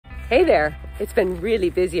Hey there, it's been really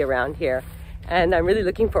busy around here and I'm really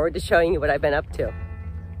looking forward to showing you what I've been up to.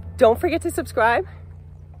 Don't forget to subscribe.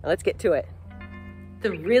 Now let's get to it.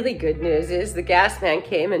 The really good news is the gas man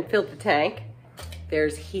came and filled the tank.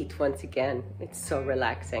 There's heat once again. It's so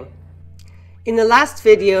relaxing. In the last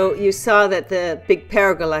video, you saw that the big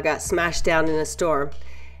pergola got smashed down in a storm,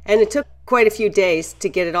 and it took quite a few days to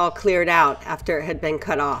get it all cleared out after it had been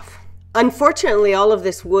cut off. Unfortunately, all of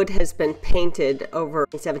this wood has been painted over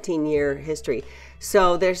a 17-year history,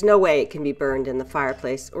 so there's no way it can be burned in the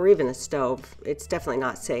fireplace or even a stove. It's definitely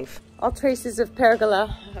not safe. All traces of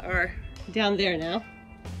pergola are down there now.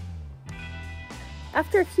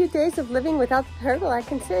 After a few days of living without the pergola, I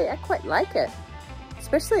can say I quite like it,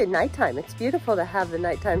 especially at nighttime. It's beautiful to have the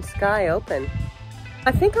nighttime sky open.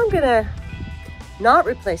 I think I'm gonna not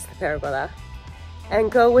replace the pergola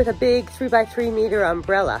and go with a big 3x3 meter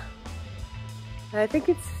umbrella. I think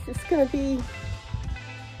it's just gonna be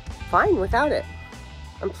fine without it.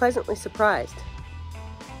 I'm pleasantly surprised.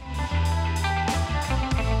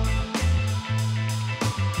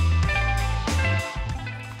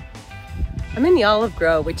 I'm in the olive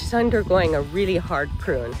grove, which is undergoing a really hard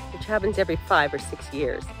prune, which happens every 5 or 6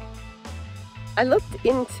 years. I looked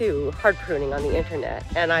into hard pruning on the internet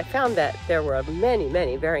and I found that there were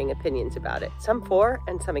many varying opinions about it, some for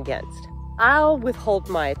and some against. I'll withhold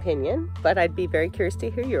my opinion, but I'd be very curious to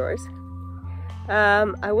hear yours.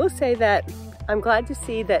 I will say that I'm glad to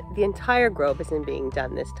see that the entire grove isn't being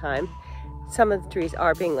done this time. Some of the trees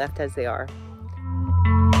are being left as they are.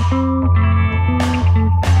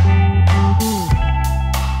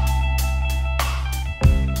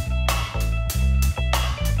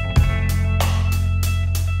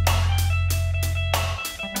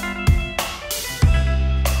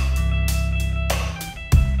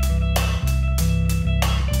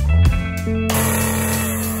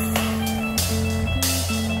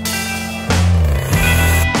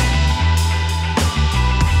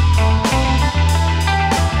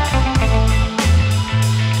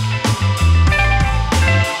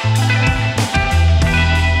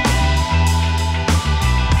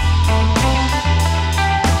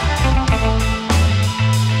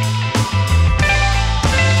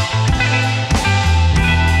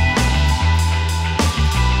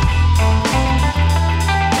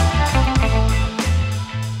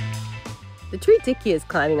 The tree Dickie is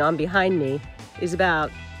climbing on behind me is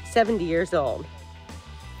about 70 years old.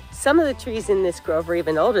 Some of the trees in this grove are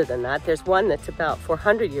even older than that. There's one that's about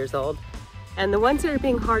 400 years old, and the ones that are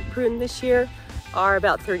being hard pruned this year are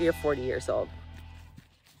about 30 or 40 years old.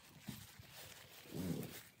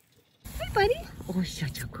 Hi, buddy. Oh,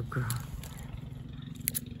 such a good girl.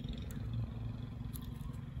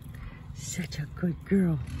 Such a good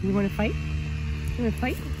girl. You want to fight? You want to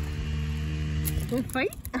fight? You want to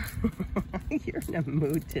fight? You're in a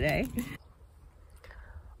mood today.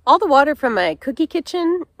 All the water from my cookie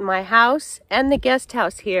kitchen, my house, and the guest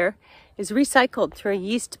house here is recycled through a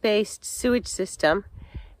yeast-based sewage system.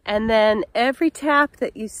 And then every tap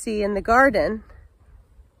that you see in the garden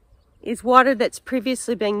is water that's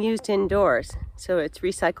previously been used indoors. So it's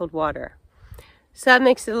recycled water. So that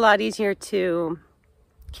makes it a lot easier to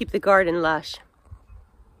keep the garden lush.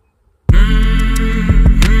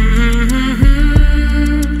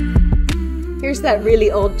 Here's that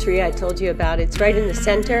really old tree I told you about. It's right in the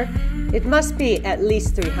center. It must be at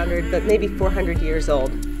least 300, but maybe 400 years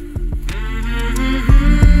old.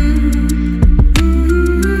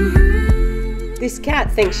 This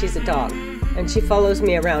cat thinks she's a dog, and she follows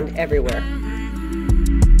me around everywhere.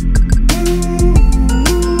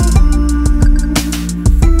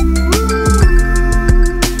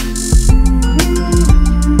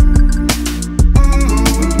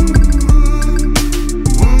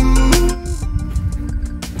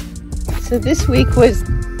 So this week was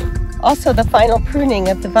also the final pruning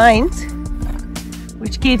of the vines,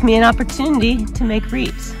 which gave me an opportunity to make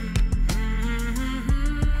wreaths.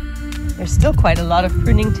 There's still quite a lot of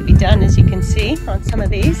pruning to be done, as you can see on some of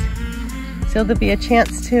these. So there'll be a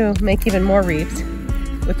chance to make even more wreaths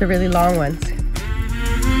with the really long ones.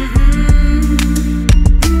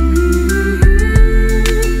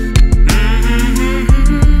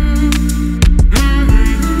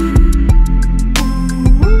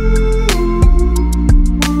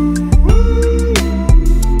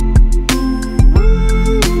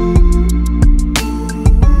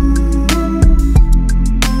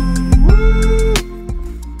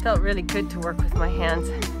 Felt really good to work with my hands.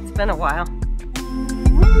 It's been a while.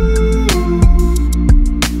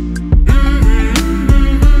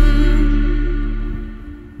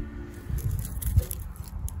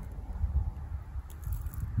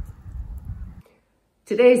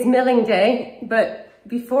 Today's milling day, but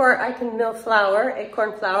before I can mill flour,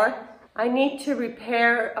 acorn flour, I need to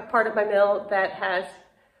repair a part of my mill that has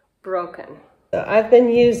broken. So I've been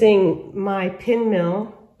using my pin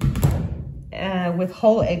mill with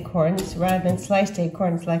whole acorns rather than sliced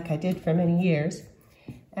acorns like I did for many years.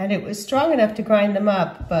 And it was strong enough to grind them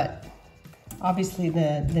up, but obviously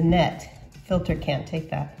the net filter can't take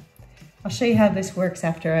that. I'll show you how this works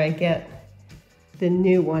after I get the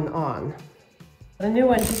new one on. The new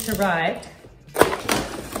one just arrived.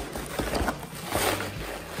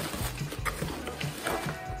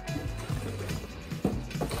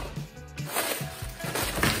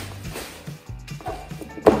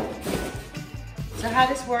 So how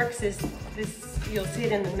this works is this, you'll see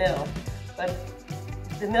it in the mill, but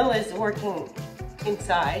the mill is working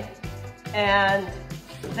inside, and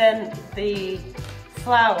then the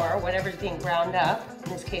flour, whatever's being ground up,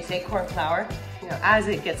 in this case acorn flour, as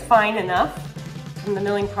it gets fine enough from the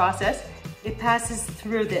milling process, it passes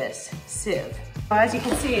through this sieve. As you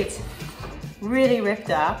can see, it's really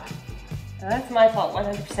ripped up. Now, that's my fault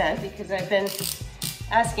 100% because I've been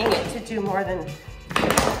asking it to do more than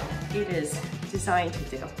it is designed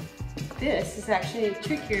to do. This is actually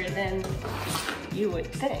trickier than you would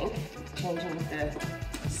think, changing the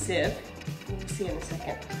sieve. You'll see in a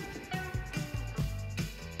second.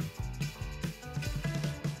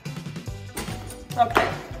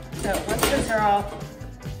 Okay, so once those are all,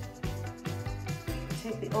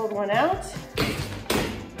 take the old one out.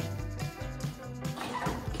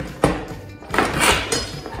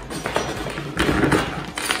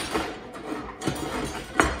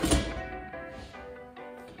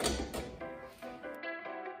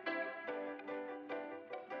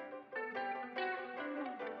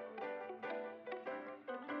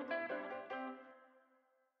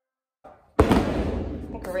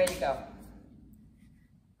 I think we're ready to go.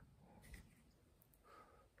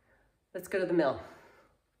 Let's go to the mill.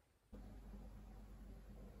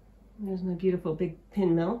 There's my beautiful big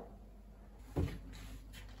pin mill.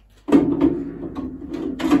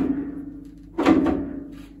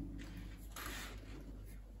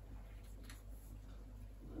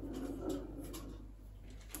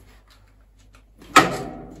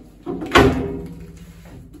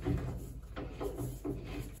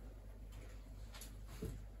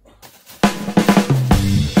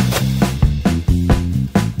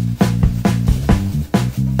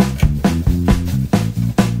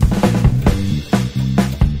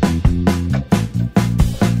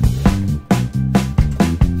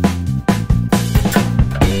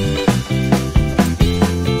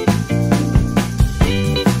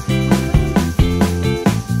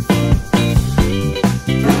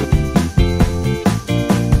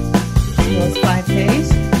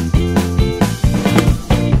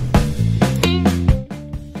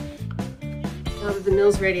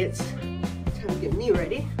 Ready, it's time to get me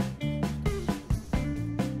ready.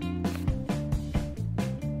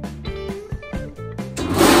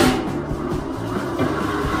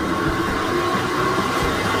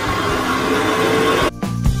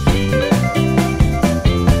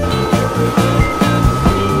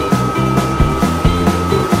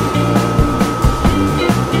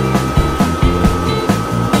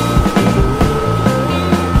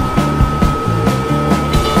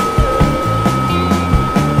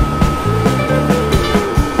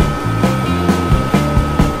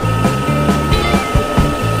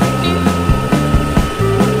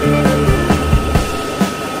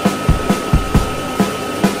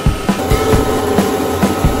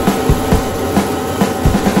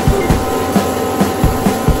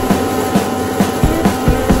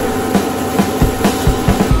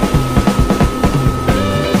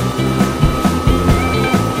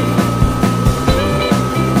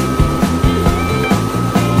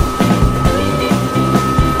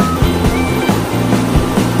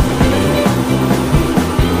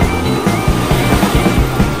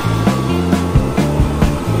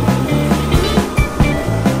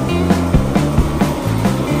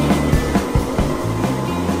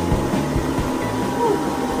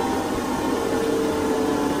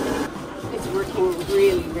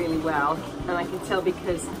 Really well, and I can tell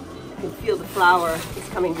because I can feel the flour is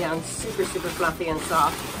coming down super fluffy and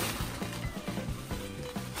soft.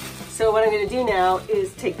 So what I'm going to do now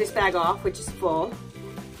is take this bag off, which is full,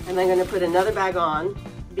 and I'm going to put another bag on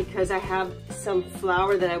because I have some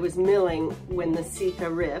flour that I was milling when the sita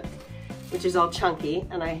ripped, which is all chunky,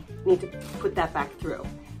 and I need to put that back through.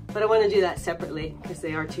 But I want to do that separately because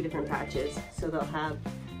they are two different batches, so they'll have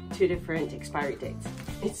two different expiry dates.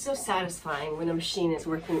 It's so satisfying when a machine is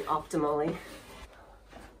working optimally.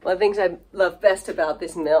 One of the things I love best about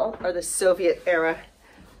this mill are the Soviet era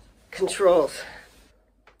controls.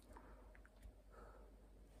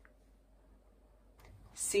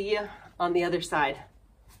 See you on the other side.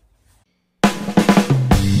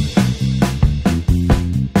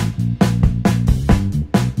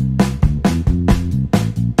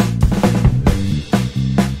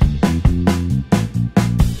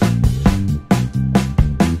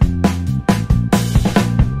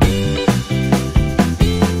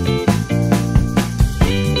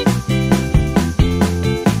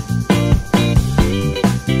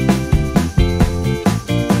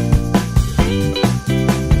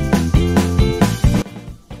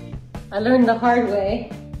 I learned the hard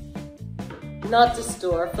way not to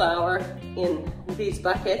store flour in these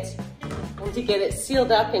buckets and to get it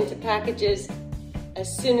sealed up into packages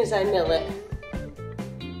as soon as I mill it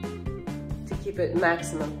to keep it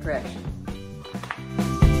maximum fresh.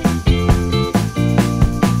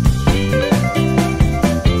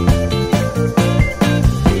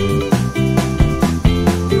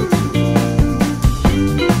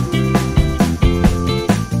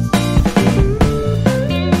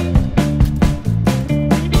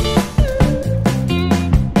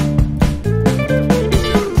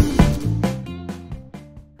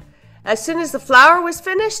 As soon as the flour was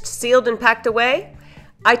finished, sealed and packed away,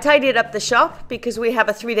 I tidied up the shop because we have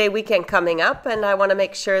a 3-day weekend coming up and I want to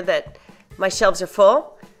make sure that my shelves are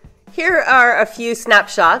full. Here are a few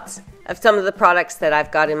snapshots of some of the products that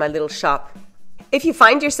I've got in my little shop. If you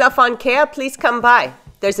find yourself on Kea, please come by.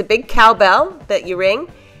 There's a big cowbell that you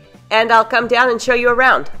ring and I'll come down and show you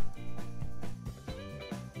around.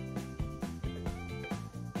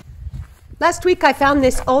 Last week I found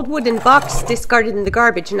this old wooden box discarded in the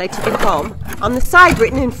garbage and I took it home. On the side,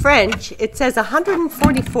 written in French, it says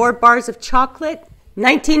 144 bars of chocolate,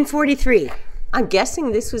 1943. I'm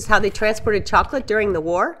guessing this was how they transported chocolate during the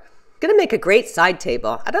war. Gonna make a great side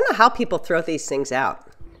table. I don't know how people throw these things out.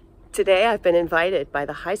 Today I've been invited by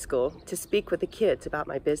the high school to speak with the kids about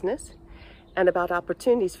my business and about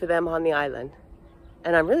opportunities for them on the island.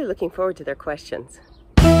 And I'm really looking forward to their questions.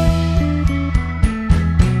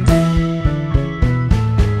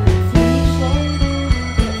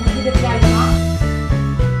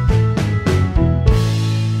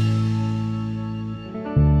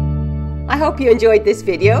 I hope you enjoyed this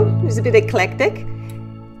video. It was a bit eclectic.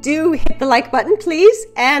 Do hit the like button, please,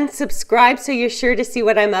 and subscribe so you're sure to see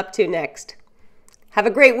what I'm up to next. Have a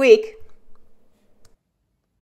great week.